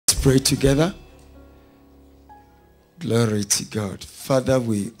pray together. Glory to God. Father,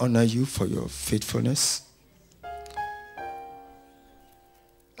 we honor you for your faithfulness.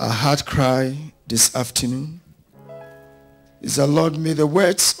 Our heart cry this afternoon is that, Lord, may the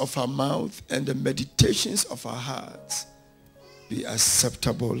words of our mouth and the meditations of our hearts be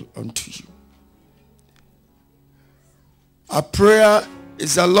acceptable unto you. Our prayer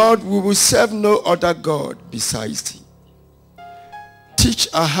is that, Lord, we will serve no other God besides thee. Teach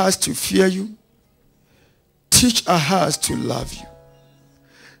our hearts to fear you. Teach our hearts to love you.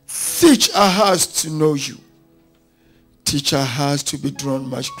 Teach our hearts to know you. Teach our hearts to be drawn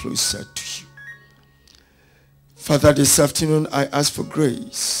much closer to you. Father, this afternoon I ask for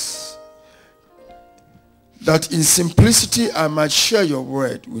grace that in simplicity I might share your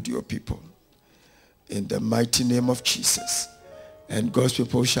word with your people. In the mighty name of Jesus. And God's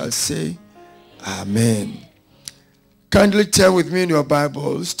people shall say, Amen. Kindly turn with me in your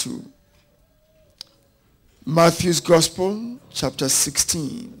Bibles to Matthew's Gospel, chapter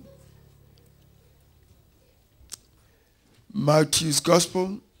 16. Matthew's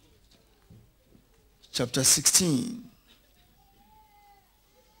Gospel, chapter 16.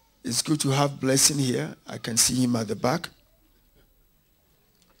 It's good to have Blessing here. I can see him at the back.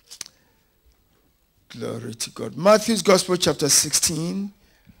 Glory to God. Matthew's Gospel, chapter 16.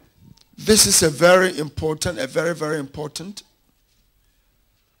 This is a very, very important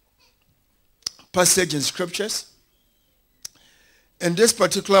passage in scriptures. In this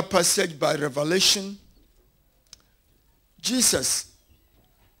particular passage, by revelation, Jesus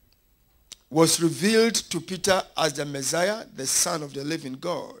was revealed to Peter as the Messiah, the Son of the living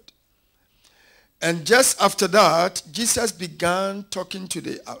God. And just after that, Jesus began talking to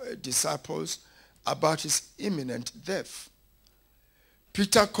the disciples about his imminent death.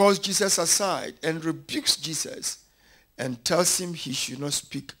 Peter calls Jesus aside and rebukes Jesus and tells him he should not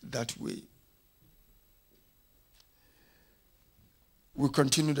speak that way. We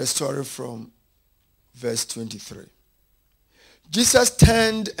continue the story from verse 23. Jesus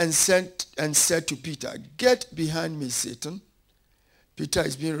turned and said to Peter, "Get behind me, Satan." Peter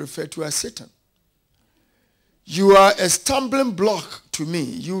is being referred to as Satan. "You are a stumbling block to me.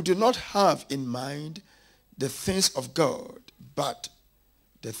 You do not have in mind the things of God, but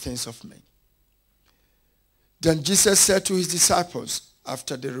the things of men." Then Jesus said to his disciples,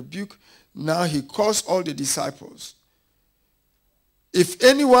 after the rebuke, now he calls all the disciples, "If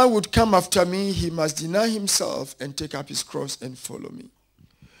anyone would come after me, he must deny himself and take up his cross and follow me.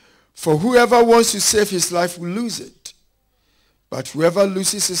 For whoever wants to save his life will lose it, but whoever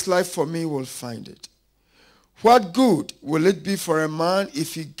loses his life for me will find it. What good will it be for a man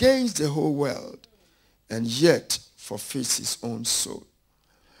if he gains the whole world and yet forfeits his own soul?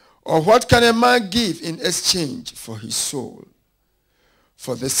 Or what can a man give in exchange for his soul?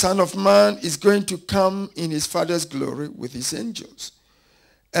 For the Son of Man is going to come in his Father's glory with his angels.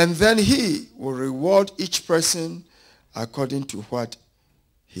 And then he will reward each person according to what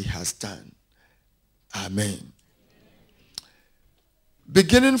he has done." Amen.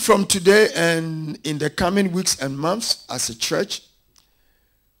 Beginning from today and in the coming weeks and months as a church,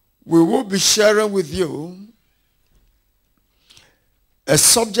 we will be sharing with you a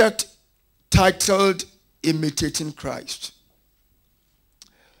subject titled Imitating Christ.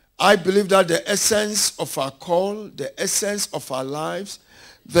 I believe that the essence of our call, the essence of our lives,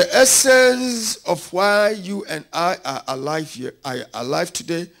 the essence of why you and I are alive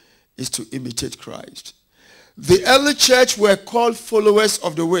today is to imitate Christ. The early church were called followers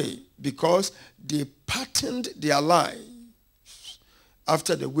of the way because they patterned their lives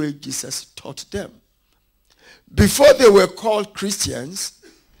after the way Jesus taught them. Before they were called Christians,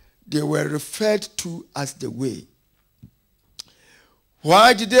 they were referred to as the way.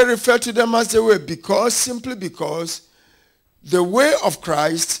 Why did they refer to them as the way? Simply because the way of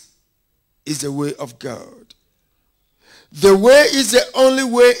Christ is the way of God. The way is the only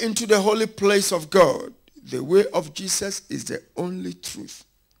way into the holy place of God. The way of Jesus is the only truth.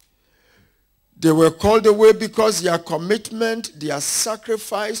 They were called the way because their commitment, their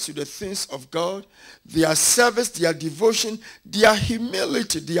sacrifice to the things of God, their service, their devotion, their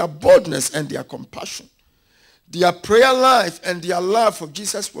humility, their boldness, and their compassion, their prayer life and their love for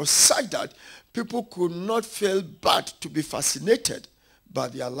Jesus was such that people could not fail but to be fascinated by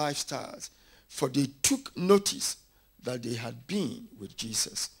their lifestyles, for they took notice that they had been with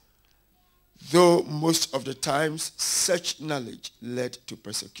Jesus. Though most of the times such knowledge led to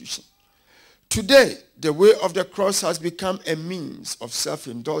persecution. Today, the way of the cross has become a means of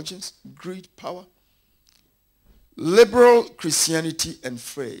self-indulgence, greed, power, liberal Christianity, and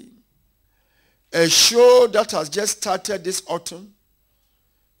fame. A show that has just started this autumn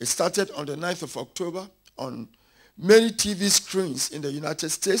It started on the 9th of October on many TV screens in the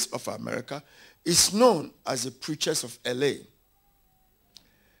United States of America. It's known as the Preachers of LA.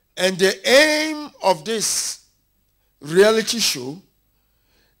 And the aim of this reality show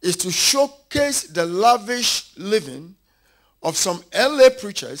is to showcase the lavish living of some LA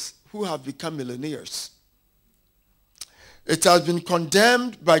preachers who have become millionaires. It has been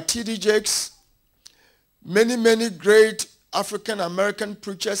condemned by T.D. Jakes, many great African-American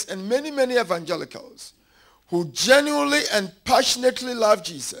preachers, and many evangelicals who genuinely and passionately love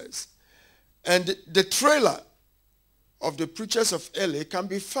Jesus. And the trailer of the Preachers of LA can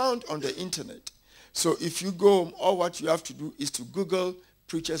be found on the internet. So if you go home, all what you have to do is to Google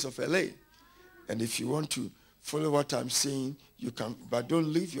Preachers of LA. And if you want to follow what I'm saying, you can, but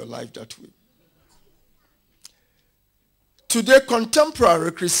don't live your life that way. Today,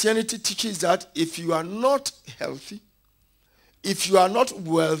 contemporary Christianity teaches that if you are not healthy, if you are not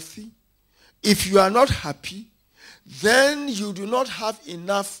wealthy, if you are not happy, then you do not have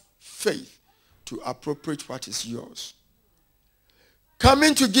enough faith to appropriate what is yours.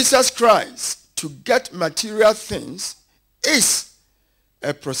 Coming to Jesus Christ to get material things is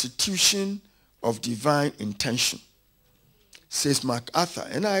a prostitution of divine intention, says MacArthur,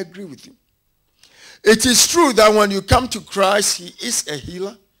 and I agree with him. It is true that when you come to Christ, he is a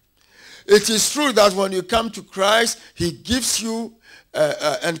healer. It is true that when you come to Christ, he gives you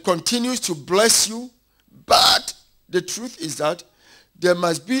and continues to bless you. But the truth is that there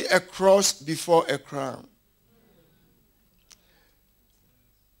must be a cross before a crown.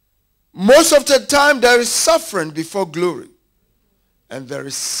 Most of the time, there is suffering before glory. And there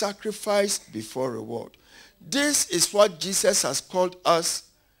is sacrifice before reward. This is what Jesus has called us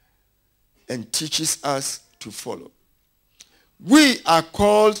and teaches us to follow. We are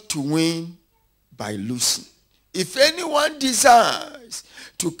called to win by losing. If anyone desires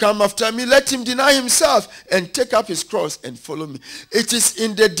to come after me, let him deny himself and take up his cross and follow me. It is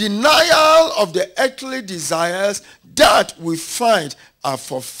in the denial of the earthly desires that we find our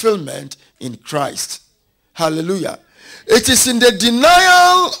fulfillment in Christ. Hallelujah. It is in the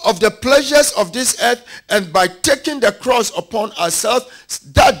denial of the pleasures of this earth and by taking the cross upon ourselves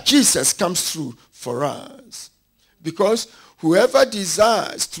that Jesus comes through for us. Because whoever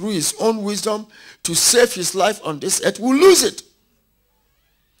desires through his own wisdom to save his life on this earth will lose it.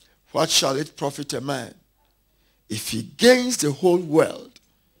 What shall it profit a man if he gains the whole world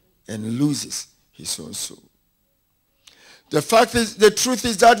and loses his own soul? The truth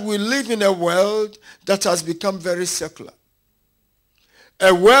is that we live in a world that has become very secular.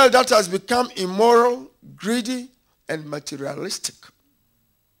 A world that has become immoral, greedy, and materialistic.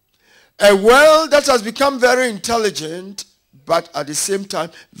 A world that has become very intelligent, but at the same time,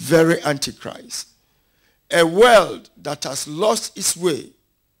 very antichrist. A world that has lost its way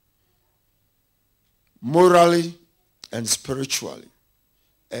morally and spiritually.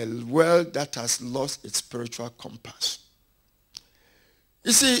 A world that has lost its spiritual compass.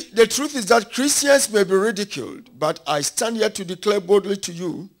 You see, the truth is that Christians may be ridiculed, but I stand here to declare boldly to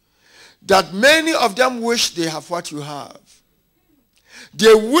you that many of them wish they have what you have.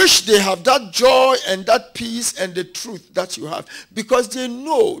 They wish they have that joy and that peace and the truth that you have because they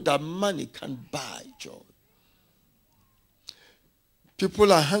know that money can buy joy.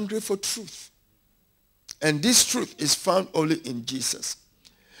 People are hungry for truth. And this truth is found only in Jesus.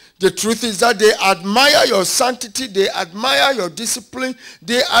 The truth is that they admire your sanctity, they admire your discipline,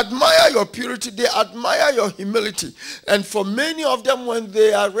 they admire your purity, they admire your humility. And for many of them, when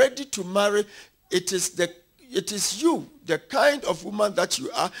they are ready to marry, it is you, the kind of woman that you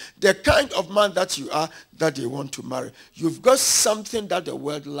are, the kind of man that you are, that they want to marry. You've got something that the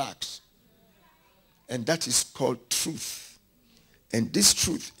world lacks. And that is called truth. And this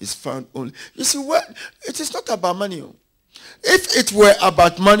truth is found only. You see, it is not about money. If it were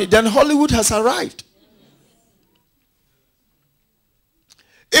about money, then Hollywood has arrived.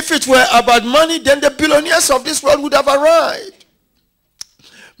 If it were about money, then the billionaires of this world would have arrived.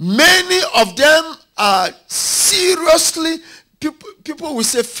 Many of them are seriously, people will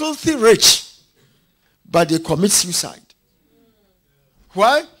say filthy rich, but they commit suicide.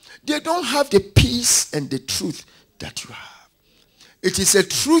 Why? They don't have the peace and the truth that you have. It is a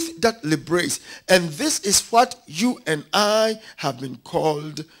truth that liberates. And this is what you and I have been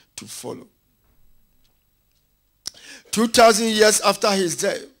called to follow. 2,000 years after his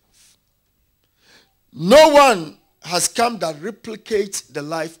death, no one has come that replicates the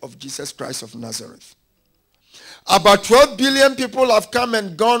life of Jesus Christ of Nazareth. About 12 billion people have come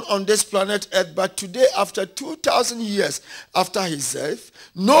and gone on this planet Earth, but today, after 2,000 years after his death,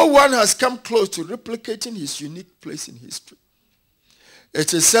 no one has come close to replicating his unique place in history.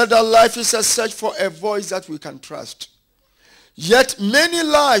 It is said that life is a search for a voice that we can trust. Yet many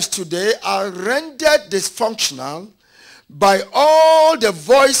lives today are rendered dysfunctional by all the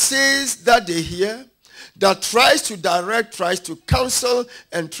voices that they hear that tries to direct, tries to counsel,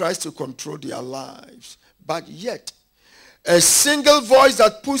 and tries to control their lives. But yet, a single voice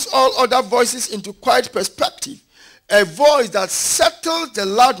that puts all other voices into quiet perspective, a voice that settles the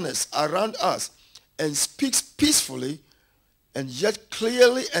loudness around us and speaks peacefully and yet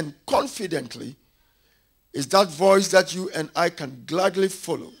clearly and confidently, is that voice that you and I can gladly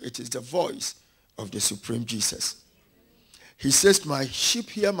follow. It is the voice of the Supreme Jesus. He says, my sheep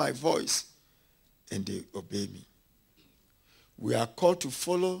hear my voice and they obey me. We are called to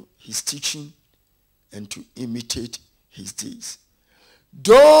follow his teaching and to imitate his deeds.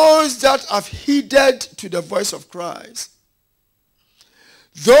 Those that have heeded to the voice of Christ,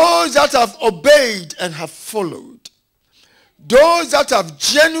 those that have obeyed and have followed, those that have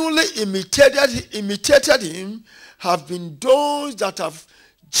genuinely imitated him have been those that have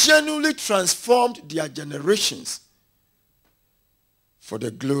genuinely transformed their generations for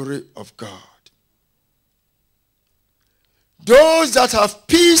the glory of God. Those that have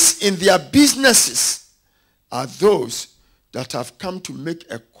peace in their businesses are those that have come to make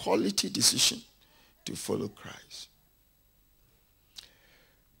a quality decision to follow Christ.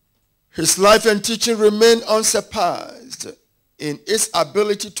 His life and teaching remain unsurpassed in its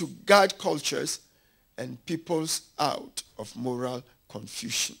ability to guide cultures and peoples out of moral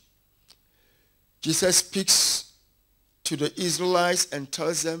confusion. Jesus speaks to the Israelites and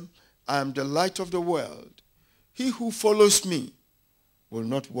tells them, I am the light of the world. He who follows me will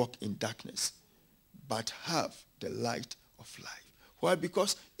not walk in darkness, but have the light of life. Why?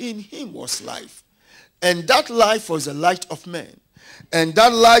 Because in him was life. And that life was the light of men. And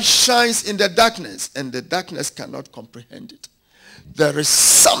that light shines in the darkness, and the darkness cannot comprehend it. There is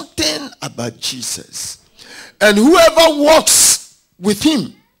something about Jesus. And whoever walks with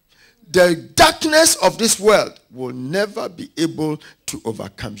him, the darkness of this world will never be able to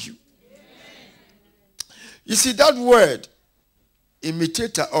overcome you. You see, that word,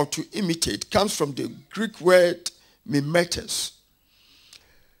 imitator or to imitate, comes from the Greek word mimetes.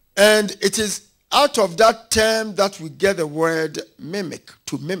 And it is out of that term that we get the word mimic,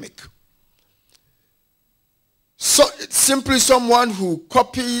 to mimic. So it's simply someone who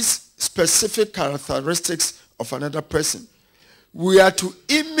copies specific characteristics of another person. We are to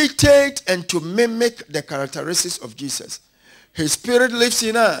imitate and to mimic the characteristics of Jesus. His spirit lives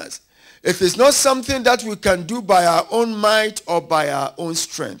in us. It is not something that we can do by our own might or by our own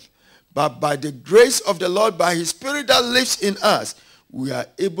strength, but by the grace of the Lord, by his spirit that lives in us, we are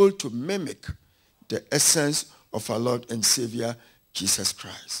able to mimic the essence of our Lord and Savior, Jesus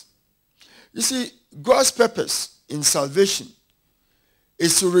Christ. You see, God's purpose in salvation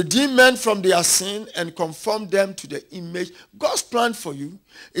is to redeem men from their sin and conform them to the image. God's plan for you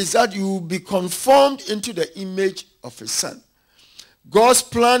is that you will be conformed into the image of his Son. God's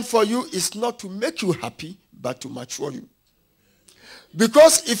plan for you is not to make you happy, but to mature you.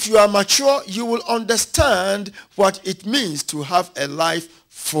 Because if you are mature, you will understand what it means to have a life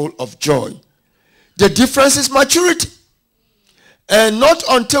full of joy. The difference is maturity. And not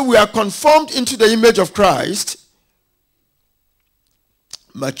until we are conformed into the image of Christ,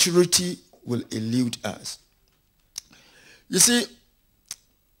 maturity will elude us. You see,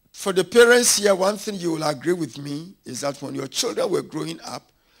 for the parents here, one thing you will agree with me is that when your children were growing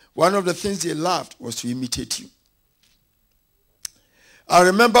up, one of the things they loved was to imitate you. I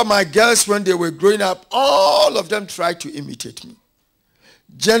remember my girls, when they were growing up, all of them tried to imitate me.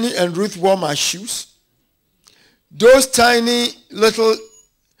 Jenny and Ruth wore my shoes. Those tiny little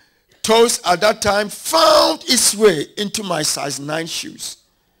toes at that time found its way into my size 9 shoes.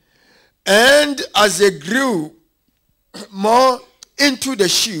 And as they grew more into the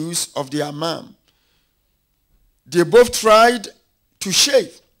shoes of their mom, they both tried to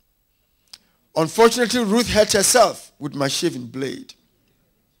shave. Unfortunately, Ruth hurt herself with my shaving blade.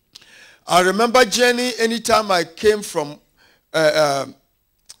 I remember Jenny, anytime I came from the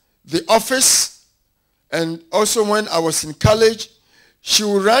office, and also when I was in college, she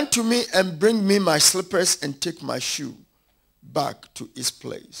would run to me and bring me my slippers and take my shoe back to its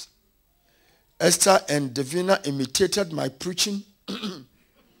place. Esther and Davina imitated my preaching.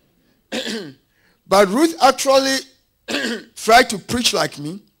 But Ruth actually tried to preach like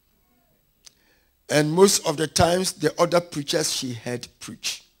me. And most of the times, the other preachers she heard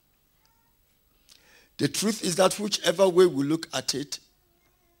preach. The truth is that whichever way we look at it,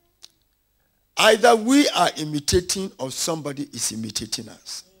 either we are imitating or somebody is imitating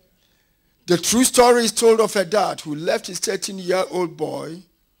us. The true story is told of a dad who left his 13-year-old boy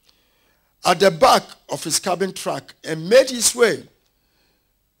at the back of his cabin truck and made his way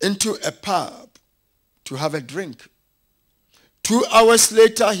into a pub to have a drink. 2 hours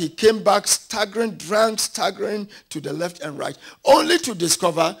later, he came back staggering, drunk, staggering to the left and right, only to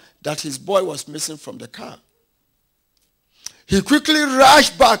discover that his boy was missing from the car. He quickly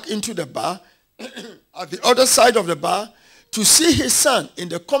rushed back into the bar at the other side of the bar to see his son in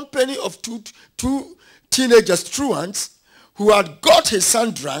the company of two teenagers, truants, who had got his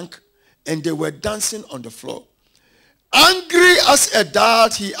son drunk, and they were dancing on the floor. Angry as a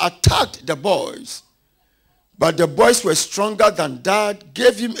dad, he attacked the boys. But the boys were stronger than dad,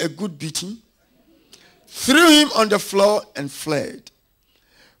 gave him a good beating, threw him on the floor, and fled.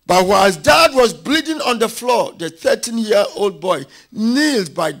 But while dad was bleeding on the floor, the 13-year-old boy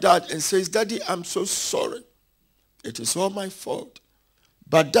kneeled by dad and says, "Daddy, I'm so sorry. It is all my fault.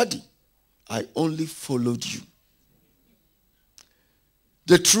 But Daddy, I only followed you."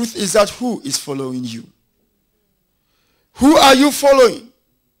 The truth is that who is following you? Who are you following?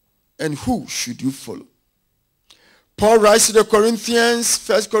 And who should you follow? Paul writes to the Corinthians,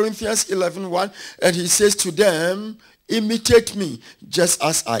 1 Corinthians 11:1, and he says to them, "Imitate me just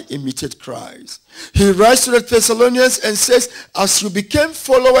as I imitate Christ." He writes to the Thessalonians and says, "As you became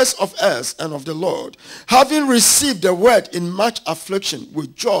followers of us and of the Lord, having received the word in much affliction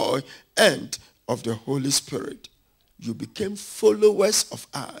with joy and of the Holy Spirit." You became followers of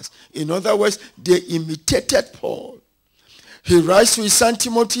us. In other words, they imitated Paul. He writes to his son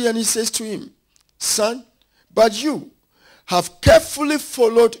Timothy and he says to him, "Son, but you have carefully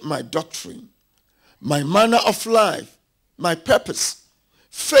followed my doctrine, my manner of life, my purpose,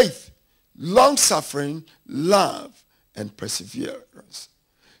 faith, long-suffering, love, and perseverance."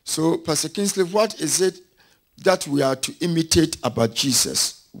 So, Pastor Kingsley, what is it that we are to imitate about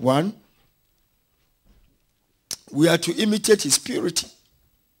Jesus? One, we are to imitate his purity.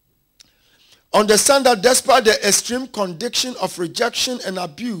 Understand that despite the extreme condition of rejection and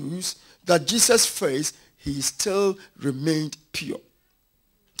abuse that Jesus faced, he still remained pure.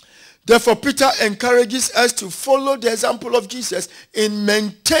 Therefore, Peter encourages us to follow the example of Jesus in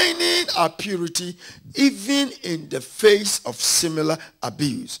maintaining our purity even in the face of similar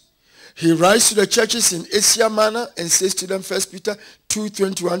abuse. He writes to the churches in Asia Minor and says to them, 1 Peter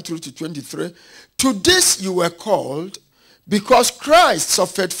 2:21 through to 23, "To this you were called, because Christ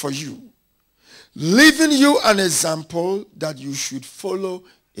suffered for you, leaving you an example that you should follow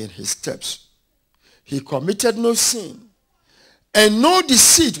in his steps. He committed no sin, and no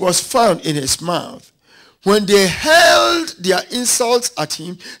deceit was found in his mouth. When they hurled their insults at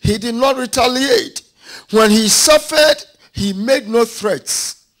him, he did not retaliate. When he suffered, he made no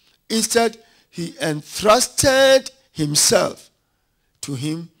threats. Instead, he entrusted himself to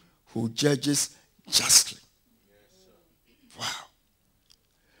him who judges justly." Wow.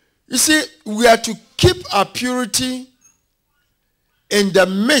 You see, we are to keep our purity in the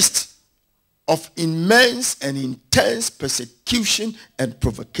midst of immense and intense persecution and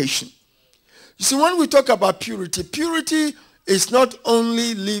provocation. You see, when we talk about purity, purity is not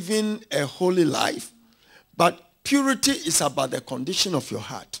only living a holy life, but purity is about the condition of your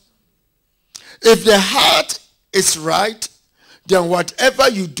heart. If the heart is right, then whatever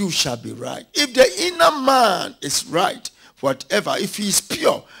you do shall be right. If the inner man is right, if he is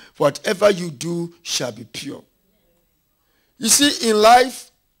pure, whatever you do shall be pure. You see, in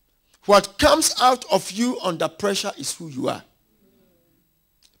life, what comes out of you under pressure is who you are.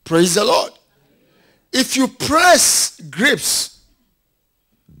 Praise the Lord. If you press grapes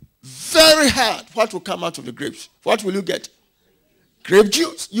very hard, what will come out of the grapes? What will you get? Grape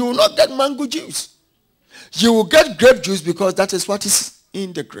juice. You will not get mango juice. You will get grape juice because that is what is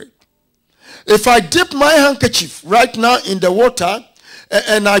in the grape. If I dip my handkerchief right now in the water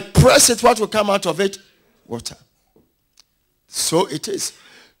and I press it, what will come out of it? Water. So it is.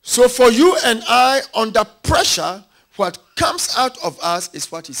 So for you and I, under pressure, what comes out of us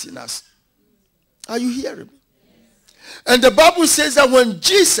is what is in us. Are you hearing me? And the Bible says that when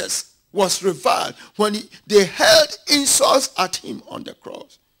Jesus was reviled, when they hurled insults at him on the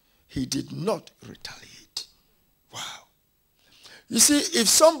cross, he did not retaliate. Wow. You see, if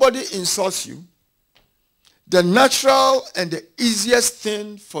somebody insults you, the natural and the easiest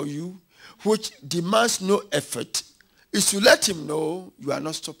thing for you, which demands no effort, is to let him know you are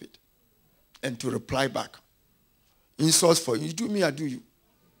not stupid and to reply back. Insults for you. You do me, I do you.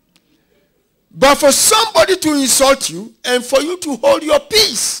 But for somebody to insult you and for you to hold your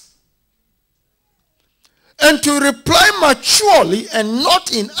peace and to reply maturely and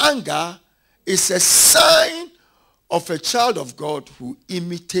not in anger is a sign of a child of God who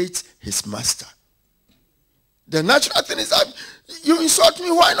imitates his master. The natural thing is that you insult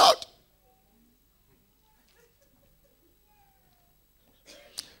me, why not?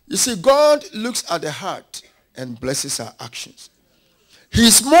 You see, God looks at the heart and blesses our actions.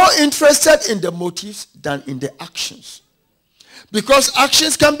 He's more interested in the motives than in the actions. Because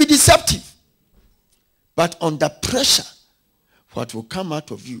actions can be deceptive. But under pressure, what will come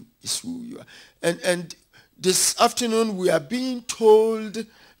out of you is who you are. And this afternoon we are being told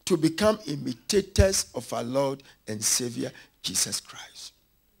to become imitators of our Lord and Savior, Jesus Christ.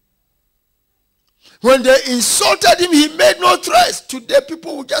 When they insulted him, he made no threats. Today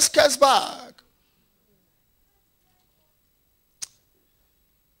people will just curse back.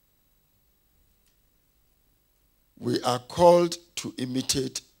 We are called to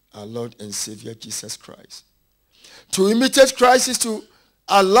imitate our Lord and Savior, Jesus Christ. To imitate Christ is to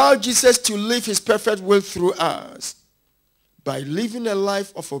allow Jesus to live his perfect will through us by living a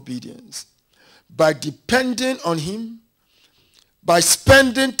life of obedience, by depending on him, by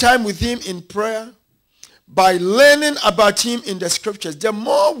spending time with him in prayer, by learning about him in the scriptures. The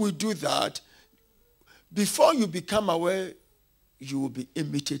more we do that, before you become aware, you will be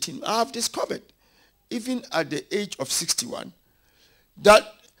imitating. I have discovered, even at the age of 61, that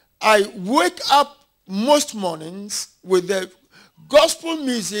I wake up most mornings with the gospel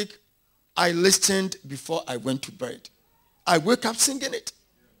music I listened before I went to bed. I wake up singing it.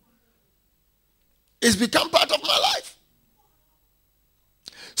 It's become part of my life.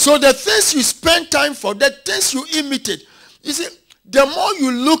 So the things you spend time for, the things you imitate, you see, the more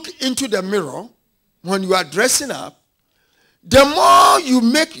you look into the mirror when you are dressing up, the more you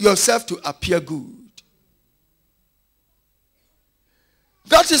make yourself to appear good.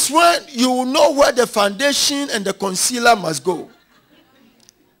 That is when you will know where the foundation and the concealer must go.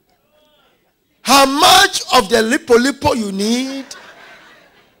 How much of the lipo you need,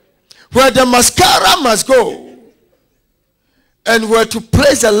 where the mascara must go, and where to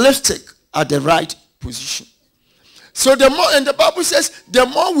place the lipstick at the right position. So the more, and the Bible says, the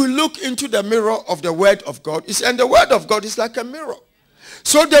more we look into the mirror of the word of God, and the word of God is like a mirror.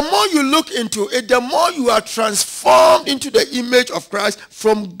 So the more you look into it, the more you are transformed into the image of Christ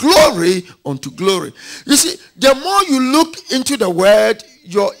from glory unto glory. You see, the more you look into the word,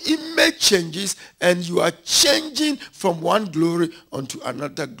 your image changes and you are changing from one glory unto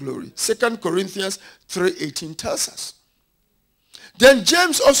another glory. 2 Corinthians 3:18 tells us. Then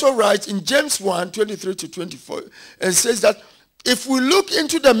James also writes in James 1:23-24 and says that if we look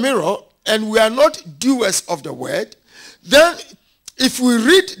into the mirror and we are not doers of the word, then if we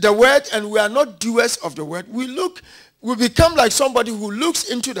read the word and we are not doers of the word, we become like somebody who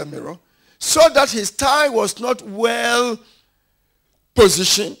looks into the mirror, saw that his tie was not well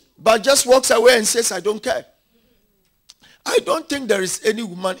positioned, but just walks away and says, I don't care. I don't think there is any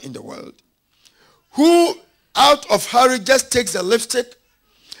woman in the world who out of hurry just takes the lipstick.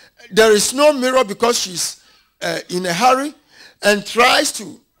 There is no mirror because she's in a hurry and tries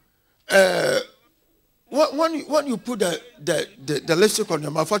to when you put the lipstick on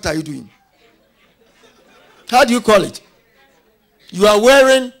your mouth, what are you doing? How do you call it? You are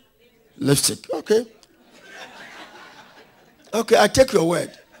wearing lipstick. Okay. Okay, I take your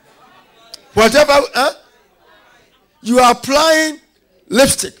word. Whatever, you are applying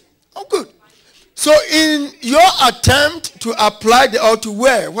lipstick. Oh, good. So in your attempt to apply or to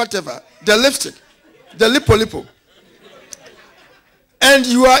wear whatever, the lipstick, the lipo, and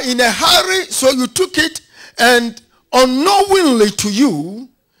you are in a hurry, so you took it and unknowingly to you,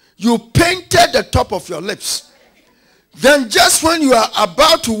 you painted the top of your lips. Then just when you are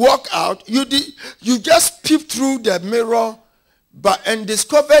about to walk out, you just peeped through the mirror and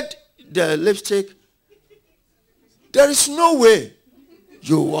discovered the lipstick. There is no way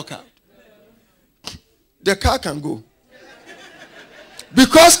you will walk out. The car can go.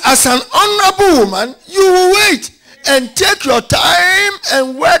 Because as an honorable woman, you will wait and take your time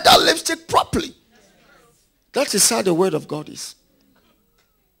and wear that lipstick properly. That is how the word of God is.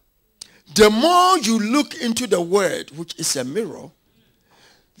 The more you look into the word, which is a mirror,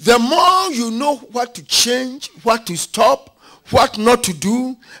 the more you know what to change, what to stop, what not to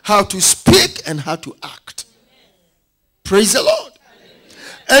do, how to speak, and how to act. Praise the Lord.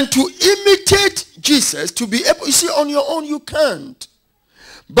 And to imitate Jesus, to be able, you see, on your own you can't.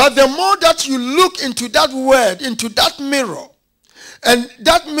 But the more that you look into that word, into that mirror, and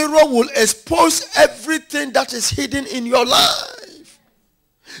that mirror will expose everything that is hidden in your life.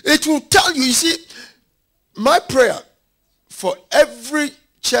 It will tell you, you see, my prayer for every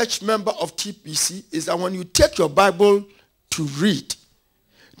church member of TPC is that when you take your Bible to read,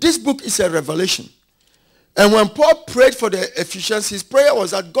 this book is a revelation. And when Paul prayed for the Ephesians, his prayer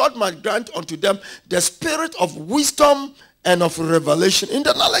was that God might grant unto them the spirit of wisdom and of revelation in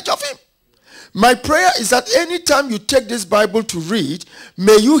the knowledge of him. My prayer is that anytime you take this Bible to read,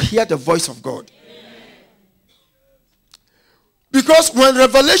 may you hear the voice of God. Because when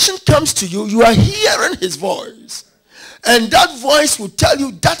revelation comes to you, you are hearing his voice. And that voice will tell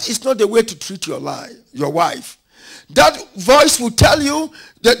you that is not the way to treat your wife. That voice will tell you,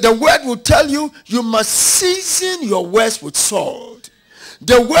 the word will tell you, you must season your words with salt.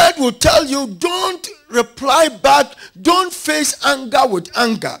 The word will tell you, don't reply back, don't face anger with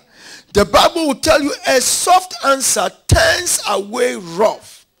anger. The Bible will tell you, a soft answer turns away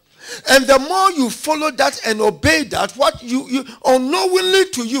wrath. And the more you follow that and obey that, what you unknowingly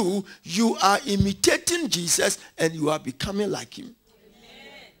to you, you are imitating Jesus and you are becoming like him.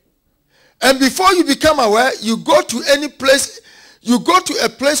 And before you become aware, you go to any place, you go to a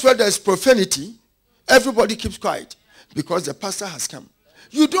place where there's profanity, everybody keeps quiet because the pastor has come.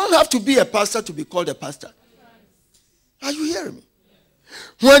 You don't have to be a pastor to be called a pastor. Are you hearing me?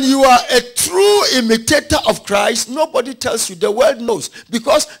 When you are a true imitator of Christ, nobody tells you. The world knows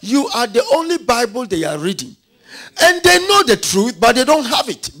because you are the only Bible they are reading. And they know the truth, but they don't have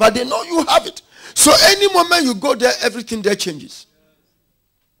it. But they know you have it. So any moment you go there, everything there changes.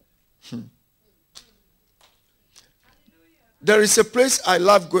 There is a place I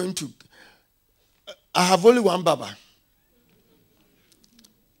love going to. I have only one Baba.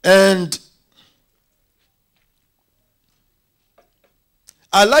 And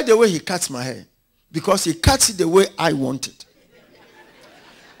I like the way he cuts my hair because he cuts it the way I want it.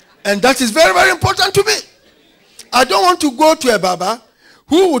 And that is very, very important to me. I don't want to go to a Baba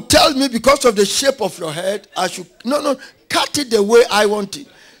who will tell me because of the shape of your head, I should, no, cut it the way I want it.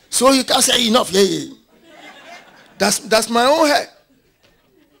 So he can say enough, yeah. That's my own hair.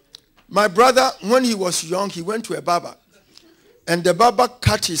 My brother, when he was young, he went to a barber. And the barber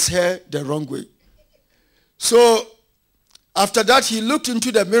cut his hair the wrong way. So, after that, he looked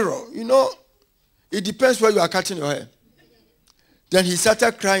into the mirror. You know, it depends where you are cutting your hair. Then he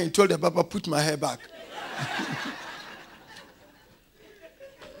started crying and told the barber, put my hair back.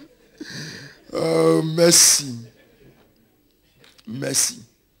 Oh, mercy. Mercy.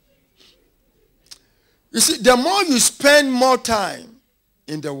 You see, the more you spend more time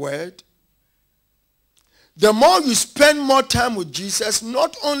in the Word, the more you spend more time with Jesus,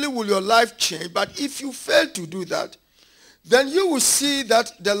 not only will your life change, but if you fail to do that, then you will see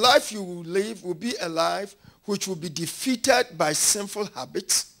that the life you will live will be a life which will be defeated by sinful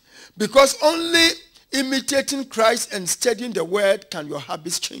habits, because only imitating Christ and studying the Word can your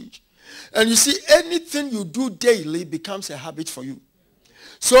habits change. And you see, anything you do daily becomes a habit for you.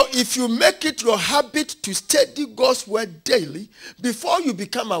 So if you make it your habit to study God's word daily, before you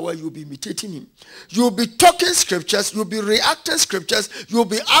become aware, you'll be imitating him. You'll be talking scriptures, you'll be reacting scriptures, you'll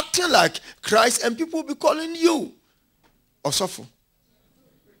be acting like Christ, and people will be calling you Osofo,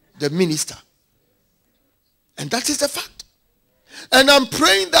 the minister. And that is the fact. And I'm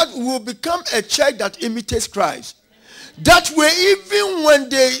praying that we will become a church that imitates Christ. That way, even when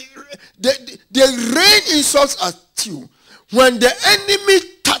they rain insults at you, when the enemy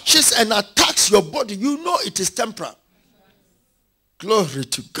touches and attacks your body, you know it is temporal. Glory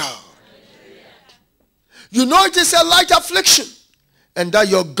to God. You know it is a light affliction. And that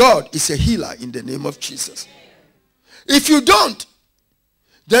your God is a healer in the name of Jesus. If you don't,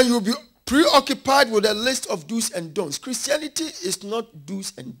 then you'll be preoccupied with a list of do's and don'ts. Christianity is not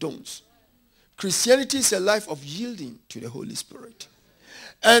do's and don'ts. Christianity is a life of yielding to the Holy Spirit.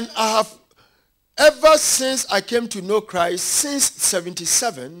 And I have ever since I came to know Christ, since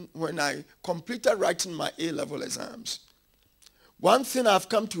 1977, when I completed writing my A-level exams, one thing I've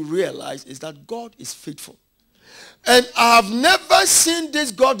come to realize is that God is faithful. And I have never seen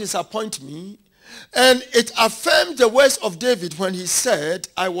this God disappoint me. And it affirmed the words of David when he said,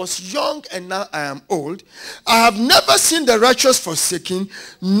 I was young and now I am old. I have never seen the righteous forsaken,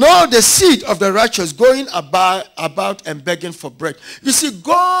 nor the seed of the righteous going about and begging for bread. You see,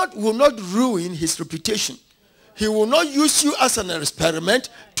 God will not ruin his reputation. He will not use you as an experiment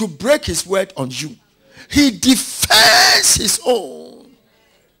to break his word on you. He defends his own.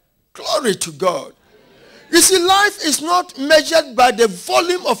 Glory to God. You see, life is not measured by the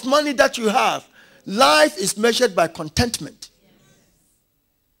volume of money that you have. Life is measured by contentment.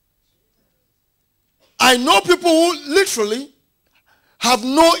 I know people who literally have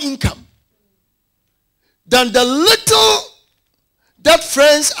no income. Then the little that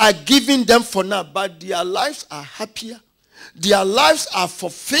friends are giving them for now, but their lives are happier. Their lives are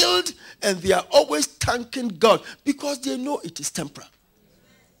fulfilled, and they are always thanking God because they know it is temporal.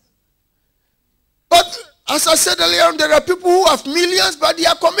 But As I said earlier, there are people who have millions, but they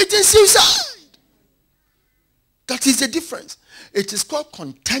are committing suicide. That is the difference. It is called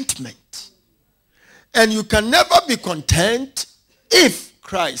contentment. And you can never be content if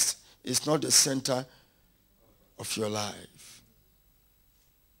Christ is not the center of your life.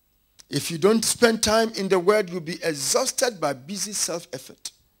 If you don't spend time in the Word, you'll be exhausted by busy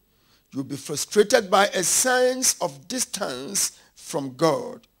self-effort. You'll be frustrated by a sense of distance from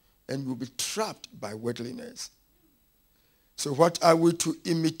God, and you'll be trapped by worldliness. So what are we to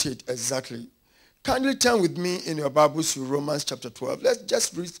imitate exactly? Kindly turn with me in your Bibles to Romans chapter 12. Let's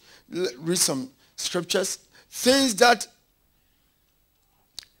just read some scriptures. Things that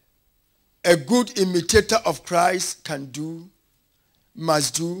a good imitator of Christ can do,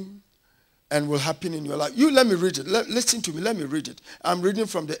 must do, and will happen in your life. You let me read it. Listen to me. Let me read it. I'm reading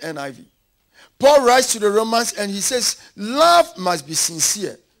from the NIV. Paul writes to the Romans and he says, love must be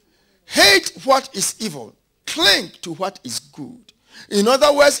sincere. Hate what is evil. Cling to what is good. In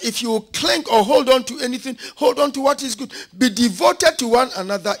other words, if you cling or hold on to anything, hold on to what is good. Be devoted to one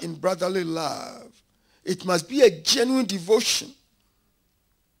another in brotherly love. It must be a genuine devotion.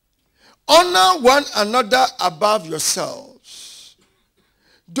 Honor one another above yourselves.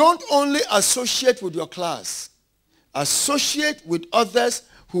 Don't only associate with your class. Associate with others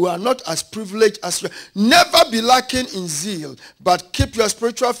who are not as privileged as you. Never be lacking in zeal, but keep your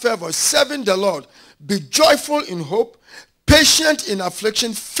spiritual fervor, serving the Lord. Be joyful in hope, patient in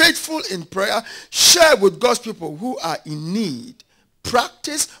affliction, faithful in prayer. Share with God's people who are in need.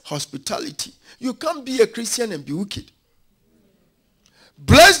 Practice hospitality. You can't be a Christian and be wicked.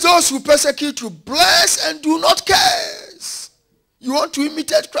 Bless those who persecute you. Bless and do not curse. You want to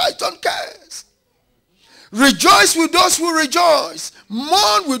imitate Christ, don't curse. Rejoice with those who rejoice.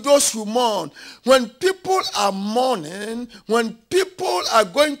 Mourn with those who mourn. When people are mourning, when people are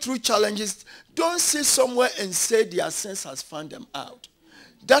going through challenges, don't sit somewhere and say their sins has found them out.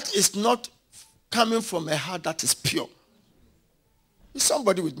 That is not coming from a heart that is pure. Is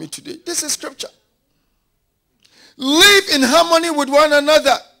somebody with me today? This is scripture. Live in harmony with one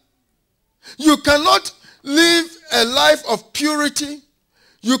another. You cannot live a life of purity.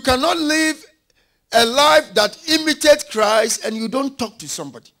 You cannot live a life that imitates Christ and you don't talk to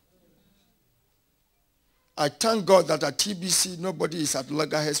somebody. I thank God that at TBC, nobody is at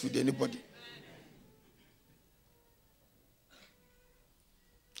loggerheads with anybody.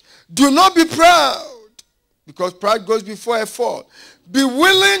 Do not be proud, because pride goes before a fall. Be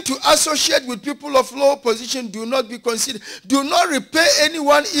willing to associate with people of low position. Do not be conceited. Do not repay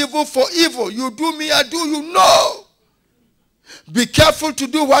anyone evil for evil. You do me, I do you. No. Be careful to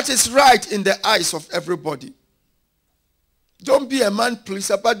do what is right in the eyes of everybody. Don't be a man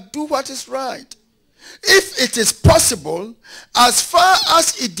pleaser, but do what is right. If it is possible, as far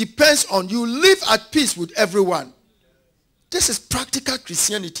as it depends on you, live at peace with everyone. This is practical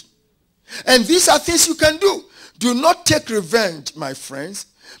Christianity. And these are things you can do. Do not take revenge, my friends,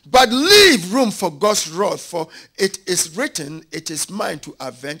 but leave room for God's wrath, for it is written, it is mine to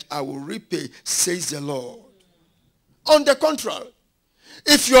avenge, I will repay, says the Lord. On the contrary,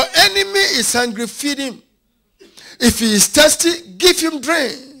 if your enemy is hungry, feed him. If he is thirsty, give him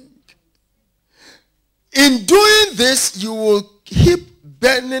drink. In doing this, you will heap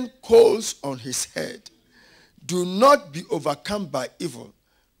burning coals on his head. Do not be overcome by evil,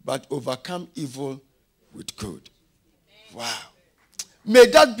 but overcome evil with good. Wow. May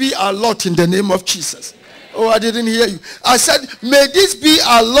that be our lot in the name of Jesus. Oh, I didn't hear you. I said, may this be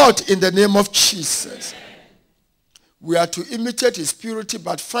our lot in the name of Jesus. We are to imitate his purity,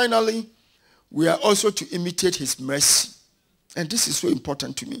 but finally, we are also to imitate his mercy. And this is so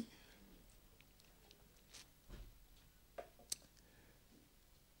important to me.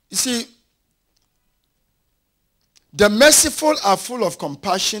 You see, the merciful are full of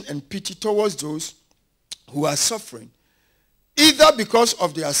compassion and pity towards those who are suffering, either because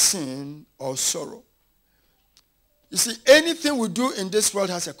of their sin or sorrow. You see, anything we do in this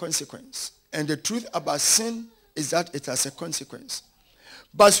world has a consequence. And the truth about sin is that it has a consequence.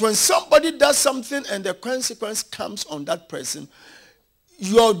 But when somebody does something and the consequence comes on that person,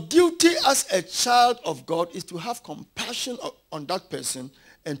 your duty as a child of God is to have compassion on that person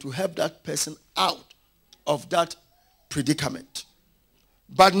and to help that person out of that predicament.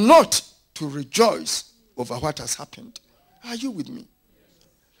 But not to rejoice over what has happened. Are you with me?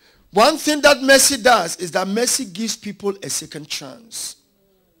 One thing that mercy does is that mercy gives people a second chance.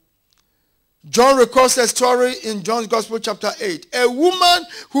 John records a story in John's Gospel chapter 8. A woman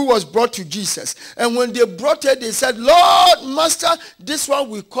who was brought to Jesus. And when they brought her, they said, Lord, Master, this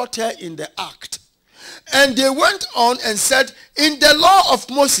one we caught her in the act. And they went on and said, in the law of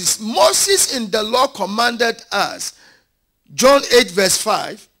Moses, Moses in the law commanded us, John 8 verse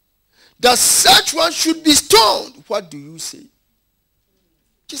 5, that such one should be stoned. What do you say?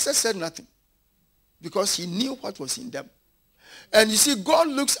 Jesus said nothing, because he knew what was in them. And you see, God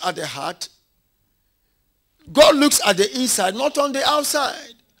looks at the heart. God looks at the inside, not on the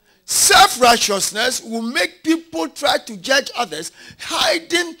outside. Self-righteousness will make people try to judge others,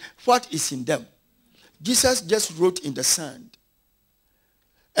 hiding what is in them. Jesus just wrote in the sand.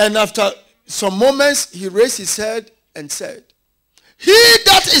 And after some moments, he raised his head and said, he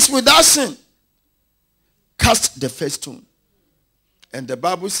that is without sin, cast the first stone. And the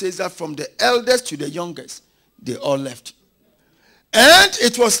Bible says that from the eldest to the youngest, they all left. And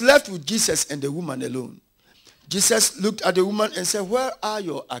it was left with Jesus and the woman alone. Jesus looked at the woman and said, where are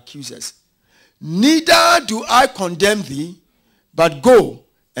your accusers? Neither do I condemn thee, but go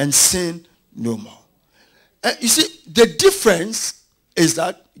and sin no more. And you see, the difference is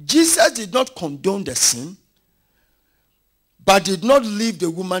that Jesus did not condone the sin, but did not leave the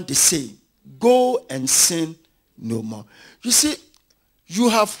woman the same. Go and sin no more. You see, you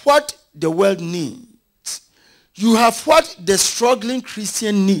have what the world needs. You have what the struggling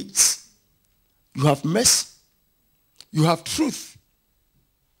Christian needs. You have mercy. You have truth.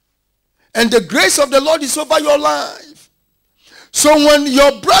 And the grace of the Lord is over your life. So when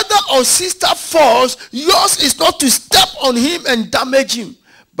your brother or sister falls, yours is not to step on him and damage him,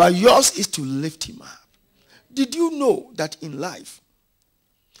 but yours is to lift him up. Did you know that in life,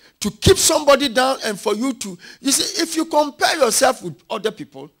 to keep somebody down and for you to, you see, if you compare yourself with other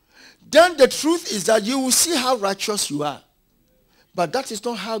people, then the truth is that you will see how righteous you are. But that is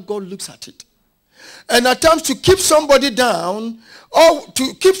not how God looks at it. And at times to keep somebody down,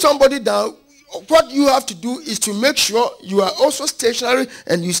 what you have to do is to make sure you are also stationary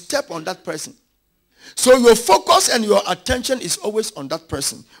and you step on that person. So your focus and your attention is always on that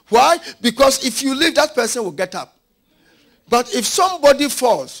person. Why? Because if you leave, that person will get up. But if somebody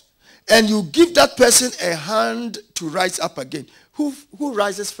falls and you give that person a hand to rise up again, who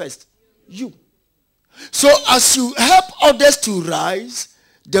rises first? You. So as you help others to rise,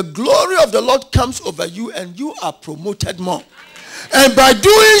 the glory of the Lord comes over you and you are promoted more. And by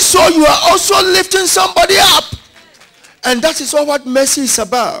doing so, you are also lifting somebody up. And that is all what mercy is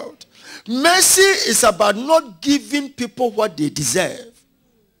about. Mercy is about not giving people what they deserve.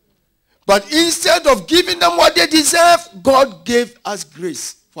 But instead of giving them what they deserve, God gave us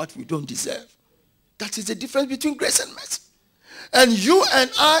grace, what we don't deserve. That is the difference between grace and mercy. And you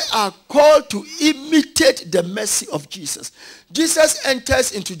and I are called to imitate the mercy of Jesus. Jesus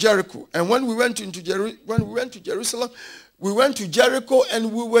enters into Jericho. And when we went to Jerusalem, we went to Jericho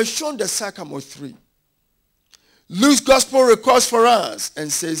and we were shown the sycamore tree. Luke's gospel records for us and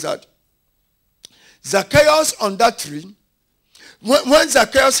says that Zacchaeus on that tree, when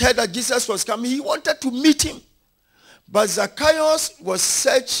Zacchaeus heard that Jesus was coming, he wanted to meet him. But Zacchaeus was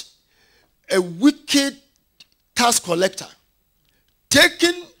such a wicked tax collector,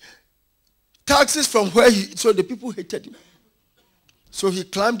 taking taxes from so the people hated him. So he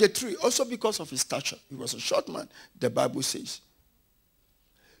climbed the tree, also because of his stature. He was a short man, the Bible says.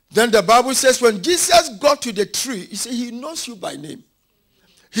 Then the Bible says when Jesus got to the tree, he said he knows you by name.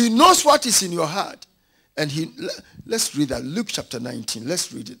 He knows what is in your heart. And let's read that. Luke chapter 19.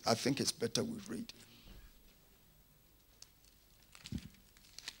 Let's read it. I think it's better we read.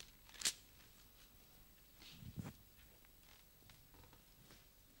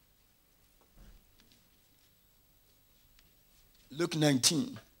 Luke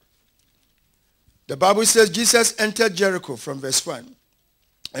 19. The Bible says Jesus entered Jericho from verse 1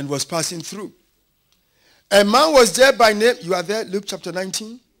 and was passing through. A man was there by name. You are there, Luke chapter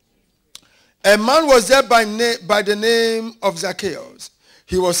 19. A man was there by the name of Zacchaeus.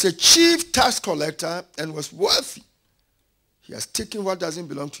 He was a chief tax collector and was wealthy. He has taken what doesn't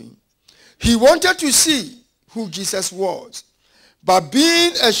belong to him. He wanted to see who Jesus was, but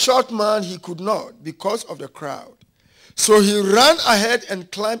being a short man, he could not because of the crowd. So he ran ahead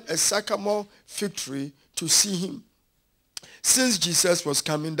and climbed a sycamore fig tree to see him, since Jesus was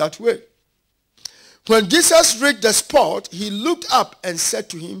coming that way. When Jesus reached the spot, he looked up and said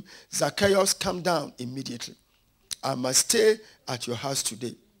to him, Zacchaeus, come down immediately. I must stay at your house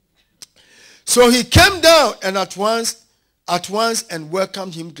today. So he came down and at once and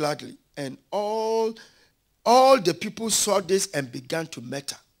welcomed him gladly. And all the people saw this and began to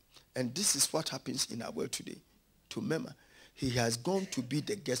mutter. And this is what happens in our world today. To murmur. He has gone to be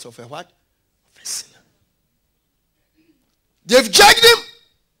the guest of a what? Of a sinner. They've judged him.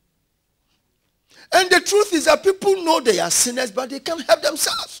 And the truth is that people know they are sinners, but they can't help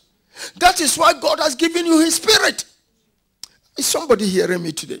themselves. That is why God has given you his spirit. Is somebody hearing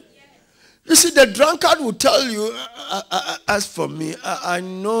me today? You see, the drunkard will tell you, as for me, I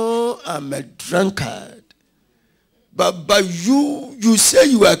know I'm a drunkard. But you say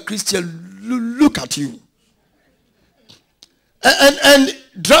you are a Christian. Look at you. And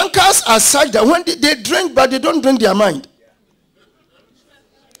drunkards are such that when they drink, but they don't drink their mind.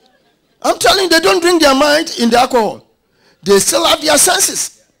 I'm telling you, they don't drink their mind in the alcohol. They still have their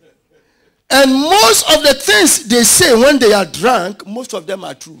senses. And most of the things they say when they are drunk, most of them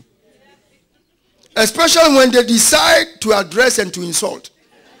are true. Especially when they decide to address and to insult.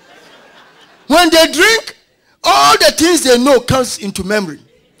 When they drink, all the things they know comes into memory.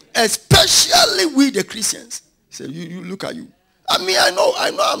 Especially we the Christians. Say, you look at you. I mean, I know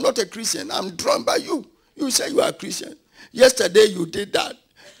I'm not a Christian. I'm drawn by you. You say you are a Christian. Yesterday you did that.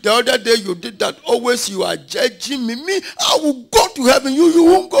 The other day you did that. Always you are judging me. Me, I will go to heaven. You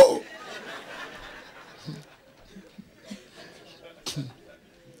won't go.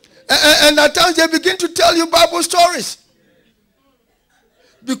 And at times they begin to tell you Bible stories.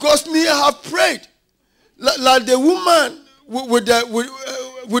 Because me, I have prayed. Like the woman with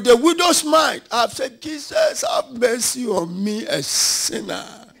the widow's mind. I have said, Jesus, have mercy on me, a sinner.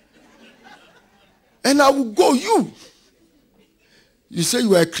 And I will go, you say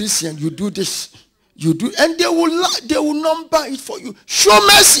you are a Christian, you do this, you do, and they will number it for you. Show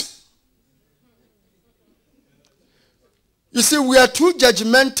mercy. You see, we are too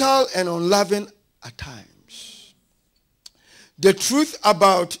judgmental and unloving at times. The truth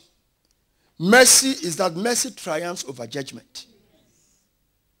about mercy is that mercy triumphs over judgment.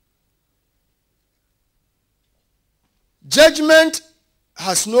 Judgment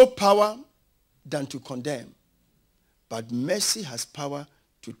has no power than to condemn, but mercy has power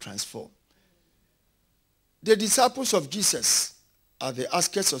to transform. The disciples of Jesus at the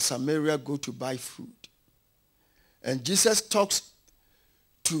outskirts of Samaria go to buy food. And Jesus talks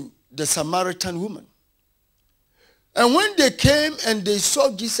to the Samaritan woman. And when they came and they saw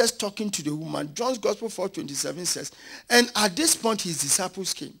Jesus talking to the woman, John's Gospel 4:27 says, and at this point his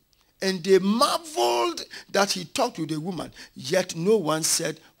disciples came. And they marveled that he talked to the woman. Yet no one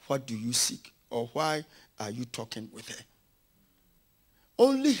said, what do you seek? Or why are you talking with her?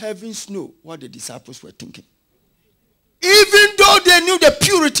 Only heavens know what the disciples were thinking. Even though they knew the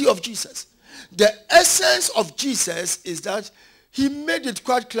purity of Jesus. The essence of Jesus is that he made it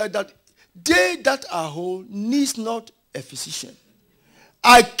quite clear that they that are whole needs not a physician.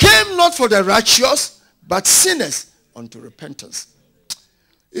 I came not for the righteous, but sinners unto repentance.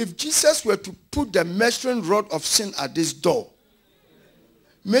 If Jesus were to put the measuring rod of sin at this door,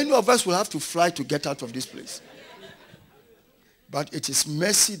 many of us will have to fly to get out of this place. But it is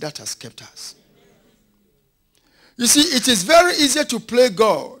mercy that has kept us. You see, it is very easy to play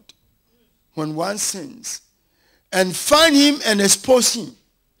God when one sins and find him and expose him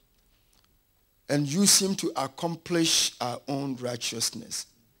and use him to accomplish our own righteousness.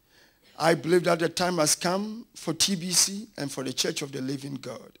 I believe that the time has come for TBC and for the Church of the Living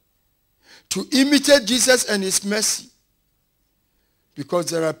God to imitate Jesus and his mercy, because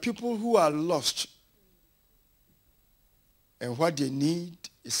there are people who are lost and what they need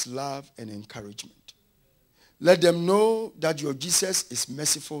is love and encouragement. Let them know that your Jesus is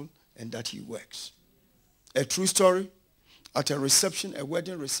merciful and that he works. A true story, at a reception, a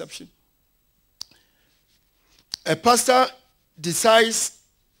wedding reception, a pastor decides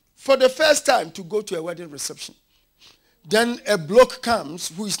for the first time to go to a wedding reception. Then a bloke comes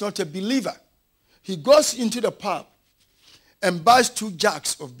who is not a believer. He goes into the pub and buys 2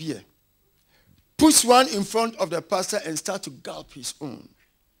 jugs of beer, puts one in front of the pastor and starts to gulp his own.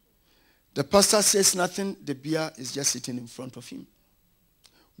 The pastor says nothing. The beer is just sitting in front of him.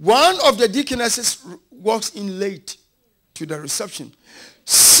 One of the deaconesses walks in late to the reception,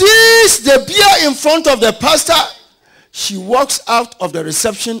 sees the beer in front of the pastor. She walks out of the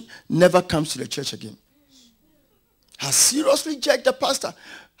reception, never comes to the church again. Has seriously judged the pastor.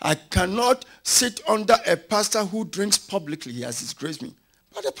 I cannot sit under a pastor who drinks publicly. He has disgraced me.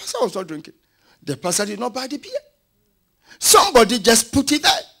 But the pastor was not drinking. The pastor did not buy the beer. Somebody just put it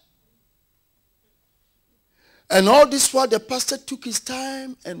there. And all this while the pastor took his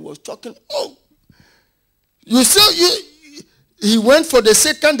time and was talking. Oh, you see, he went for the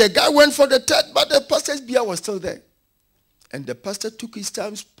second, the guy went for the third, but the pastor's beer was still there. And the pastor took his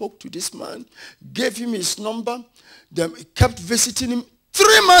time, spoke to this man, gave him his number, then kept visiting him.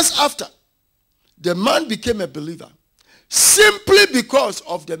 3 months after, the man became a believer. Simply because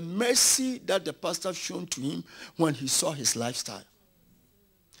of the mercy that the pastor shown to him when he saw his lifestyle.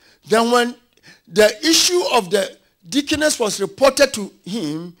 Then when the issue of the deaconess was reported to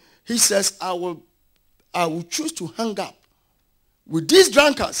him, He says, I will choose to hang up with these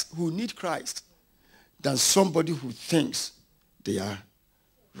drunkards who need Christ than somebody who thinks they are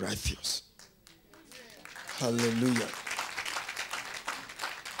righteous. Hallelujah.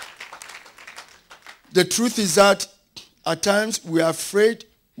 The truth is that at times we are afraid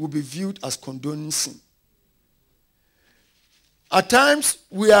we'll be viewed as condoning sin. At times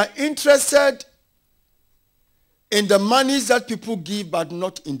we are interested in the monies that people give, but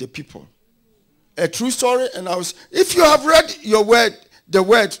not in the people. A true story, and if you have read the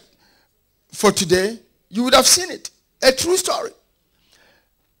word for today, you would have seen it. A true story.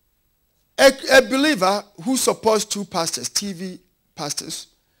 A believer who supports two pastors, TV pastors,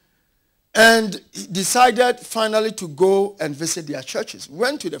 and decided finally to go and visit their churches.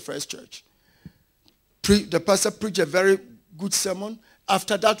 Went to the first church. The pastor preached a very good sermon.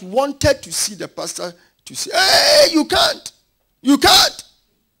 After that, wanted to see the pastor to say, hey, you can't. You can't.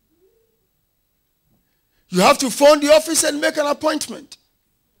 You have to phone the office and make an appointment.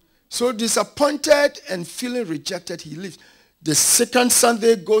 So disappointed and feeling rejected, he leaves. The second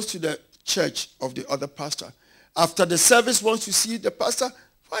Sunday goes to the church of the other pastor. After the service wants to see the pastor,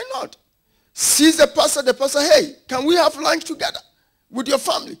 why not? Sees the pastor, hey, can we have lunch together with your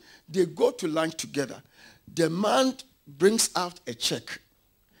family? They go to lunch together. The man brings out a check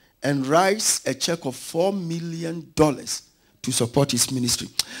and writes a check of $4 million to support his ministry.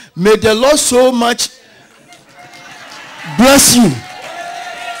 May the Lord so much bless you.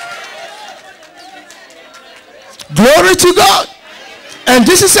 Glory to God. And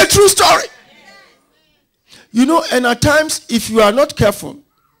this is a true story. You know, and at times, if you are not careful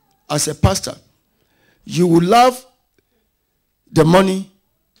as a pastor, you will love the money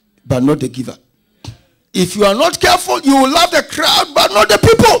but not the giver. If you are not careful, you will love the crowd but not the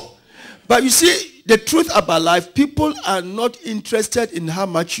people. But you see, the truth about life, people are not interested in how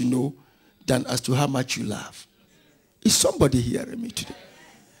much you know than as to how much you love. Is somebody hearing me today?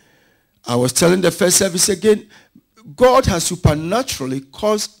 I was telling the first service again, God has supernaturally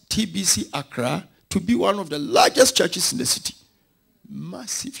caused TBC Accra to be one of the largest churches in the city.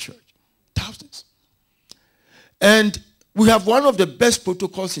 Massive church. Thousands. And we have one of the best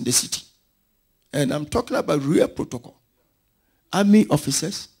protocols in the city. And I'm talking about real protocol. Army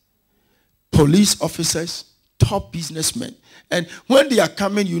officers, police officers, top businessmen. And when they are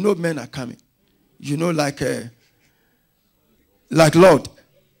coming, you know men are coming. You know, like Lord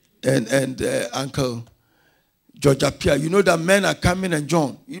and Uncle George Appiagyei. You know that men are coming and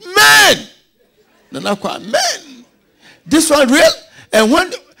John. Men! Men! This one real.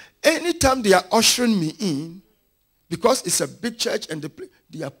 And anytime they are ushering me in, because it's a big church and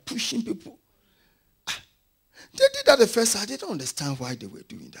they are pushing people. They did that the first time. I didn't understand why they were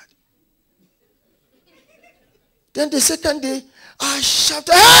doing that. Then the second day, I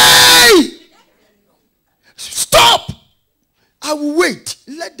shouted, hey! Stop! I will wait.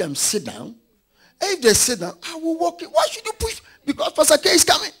 Let them sit down. If they sit down, I will walk in. Why should you push? Because Pastor K is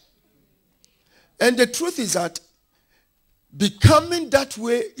coming. And the truth is that becoming that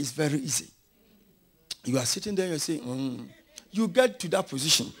way is very easy. You are sitting there, you're saying, you get to that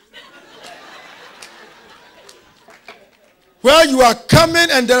position. Where you are coming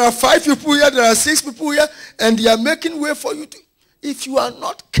and there are 5 people here, there are 6 people here, and they are making way for you to. If you are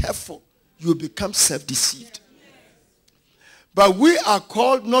not careful, you become self-deceived. But we are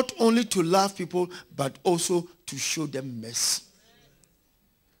called not only to love people, but also to show them mercy.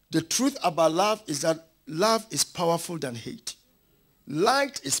 The truth about love is that love is powerful than hate.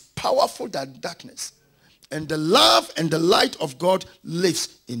 Light is powerful than darkness. And the love and the light of God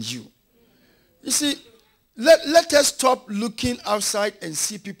lives in you. You see, let us stop looking outside and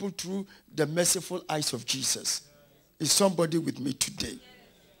see people through the merciful eyes of Jesus. Is somebody with me today?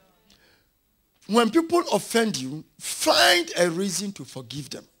 When people offend you, find a reason to forgive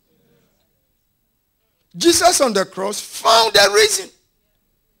them. Jesus on the cross found a reason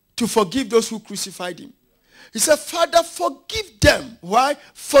to forgive those who crucified him. He said, Father, forgive them. Why?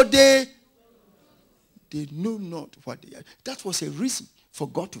 For they know not what they are. That was a reason for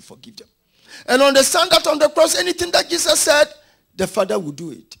God to forgive them. And understand that on the cross, anything that Jesus said, the Father would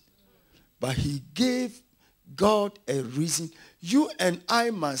do it. But he gave God a reason. You and I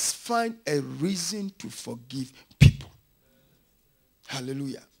must find a reason to forgive people.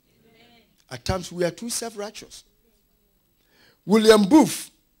 Hallelujah. Amen. At times we are too self-righteous. William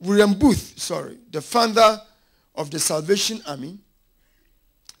Booth, the founder of the Salvation Army,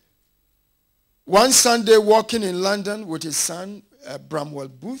 one Sunday walking in London with his son, Bramwell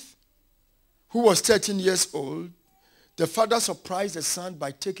Booth, who was 13 years old, the father surprised the son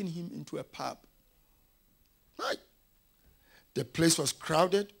by taking him into a pub. Right. The place was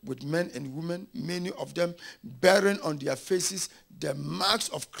crowded with men and women, many of them bearing on their faces the marks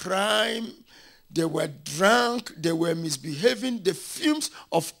of crime. They were drunk, they were misbehaving. The fumes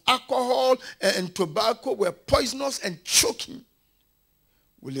of alcohol and tobacco were poisonous and choking.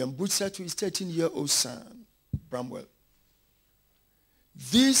 William Booth said to his 13-year-old son, Bramwell,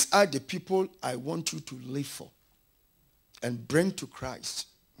 these are the people I want you to live for and bring to Christ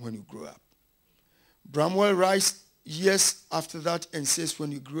when you grow up. Bramwell writes years after that and says,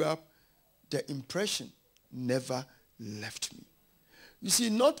 when you grew up, the impression never left me. You see,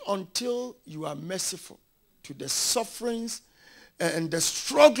 not until you are merciful to the sufferings and the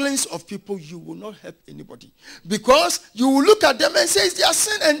strugglings of people, you will not help anybody. Because you will look at them and say it's their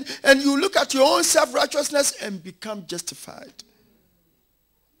sin, and you look at your own self-righteousness and become justified.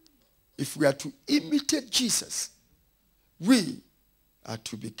 If we are to imitate Jesus, we are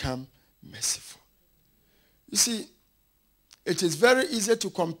to become merciful. You see, it is very easy to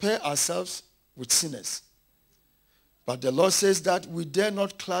compare ourselves with sinners. But the Lord says that we dare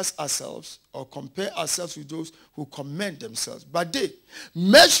not class ourselves or compare ourselves with those who commend themselves. But they,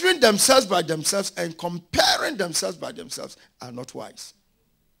 measuring themselves by themselves and comparing themselves by themselves, are not wise.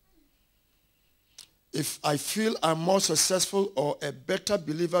 If I feel I'm more successful or a better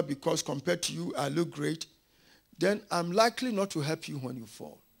believer because compared to you I look great, then I'm likely not to help you when you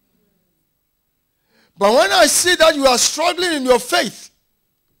fall. But when I see that you are struggling in your faith,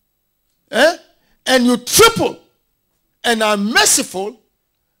 and you triple, and I'm merciful,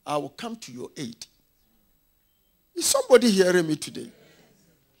 I will come to your aid. Is somebody hearing me today?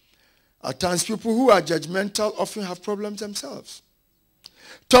 At times, people who are judgmental often have problems themselves.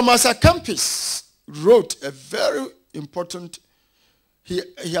 Thomas à Kempis wrote a very important, he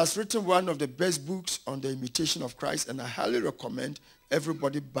has written one of the best books on the imitation of Christ, and I highly recommend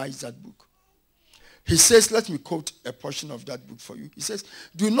everybody buys that book. He says, let me quote a portion of that book for you. He says,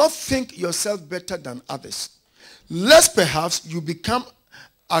 do not think yourself better than others, lest perhaps you become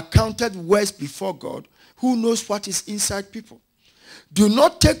accounted worse before God, who knows what is inside people. Do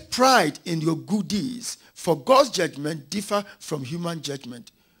not take pride in your good deeds, for God's judgment differ from human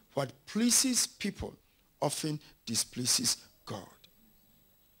judgment. What pleases people often displeases God.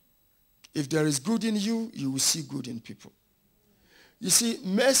 If there is good in you, you will see good in people. You see,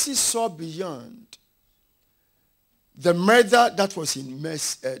 mercy saw beyond the murder that was in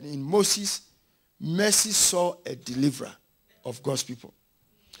Moses. Mercy saw a deliverer of God's people.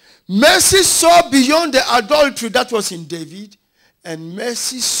 Mercy saw beyond the adultery that was in David, and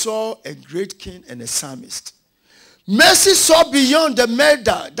mercy saw a great king and a psalmist. Mercy saw beyond the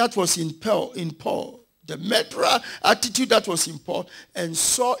murder that was in Paul, the murderer attitude that was in Paul, and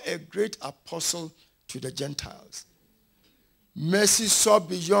saw a great apostle to the Gentiles. Mercy saw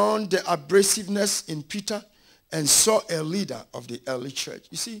beyond the abrasiveness in Peter and saw a leader of the early church.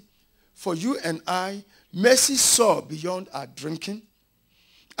 You see, for you and I, mercy saw beyond our drinking,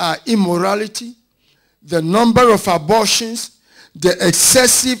 our immorality, the number of abortions, the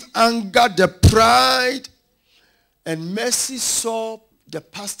excessive anger, the pride, and mercy saw the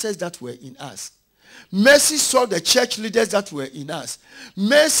pastors that were in us. Mercy saw the church leaders that were in us.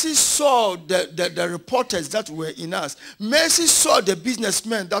 Mercy saw the reporters that were in us. Mercy saw the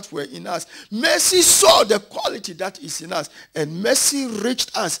businessmen that were in us. Mercy saw the quality that is in us. And mercy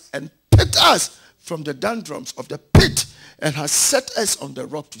reached us and picked us from the doldrums of the pit and has set us on the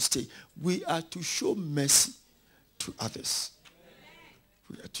rock to stay. We are to show mercy to others.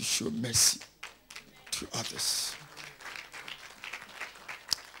 We are to show mercy to others.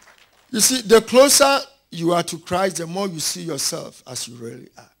 You see, the closer you are to Christ, the more you see yourself as you really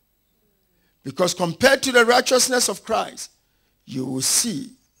are. Because compared to the righteousness of Christ, you will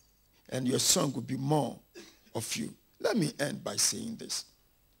see, and your song will be more of you. Let me end by saying this.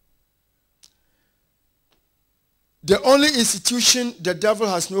 The only institution the devil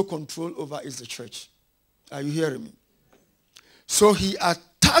has no control over is the church. Are you hearing me? So he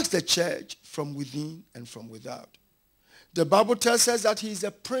attacks the church from within and from without. The Bible tells us that he is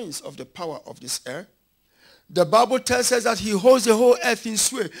the prince of the power of this earth. The Bible tells us that he holds the whole earth in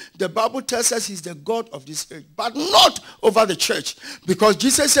sway. The Bible tells us he's the God of this earth, but not over the church. Because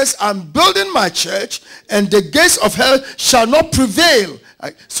Jesus says, I'm building my church, and the gates of hell shall not prevail.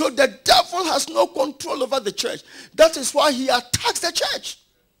 So the devil has no control over the church. That is why he attacks the church.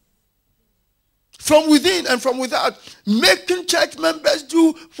 From within and from without, making church members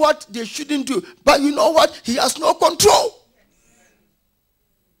do what they shouldn't do. But you know what? He has no control.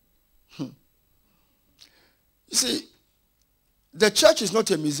 You see, the church is not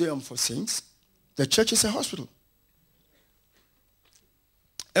a museum for saints. The church is a hospital.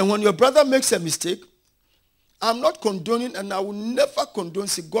 And when your brother makes a mistake, I'm not condoning, and I will never condone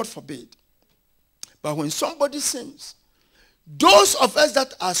sin, God forbid. But when somebody sins, those of us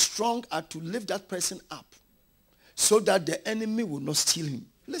that are strong are to lift that person up so that the enemy will not steal him.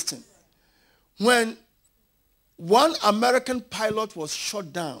 Listen, when one American pilot was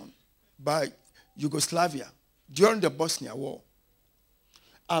shot down by Yugoslavia during the Bosnia War,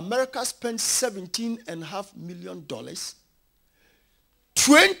 America spent $17.5 million,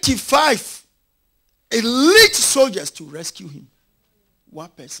 25 elite soldiers to rescue him. One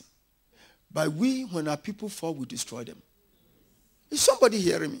person. But we, when our people fall, we destroy them. Is somebody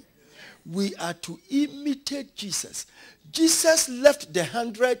hearing me? We are to imitate Jesus. Jesus left the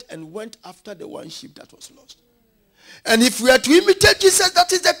 100 and went after the one sheep that was lost. And if we are to imitate Jesus,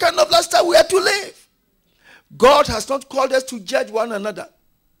 that is the kind of lifestyle we are to live. God has not called us to judge one another,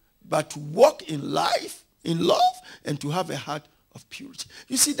 but to walk in life, in love, and to have a heart of purity.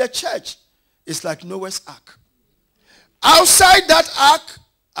 You see, the church is like Noah's ark. Outside that ark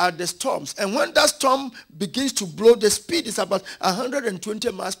are the storms. And when that storm begins to blow, the speed is about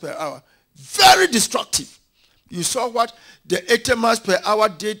 120 miles per hour. Very destructive. You saw what the 80 miles per hour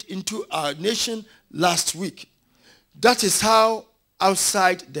did into our nation last week. That is how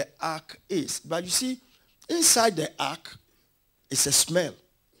outside the ark is. But you see, inside the ark is a smell.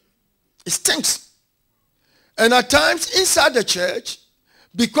 It stinks. And at times inside the church,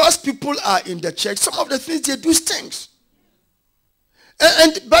 because people are in the church, some of the things they do stinks.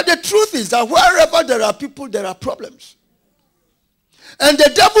 But the truth is that wherever there are people, there are problems. And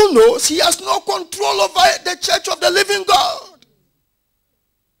the devil knows he has no control over the church of the living God.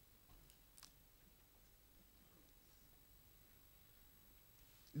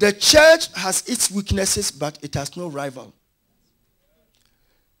 The church has its weaknesses, but it has no rival.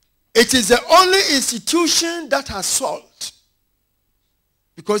 It is the only institution that has salt.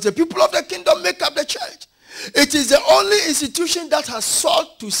 Because the people of the kingdom make up the church. It is the only institution that has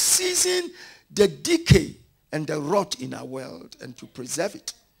sought to season the decay and the rot in our world and to preserve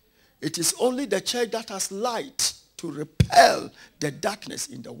it. It is only the church that has light to repel the darkness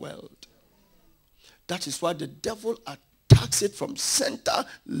in the world. That is why the devil attacks it from center,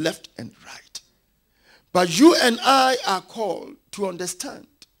 left, and right. But you and I are called to understand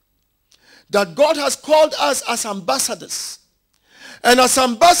that God has called us as ambassadors. And as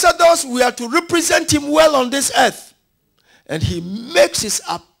ambassadors, we are to represent him well on this earth. And he makes his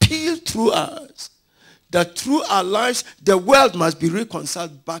appeal through us, that through our lives, the world must be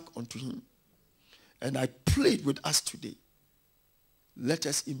reconciled back unto him. And I plead with us today, let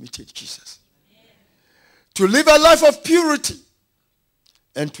us imitate Jesus. To live a life of purity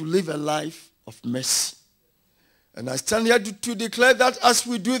and to live a life of mercy. And I stand here to declare that as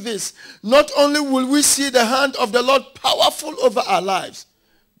we do this, not only will we see the hand of the Lord powerful over our lives,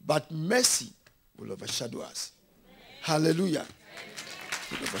 but mercy will overshadow us. Hallelujah.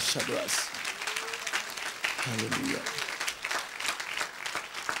 Will overshadow us. Hallelujah.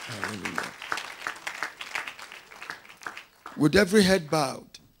 Hallelujah. With every head bowed,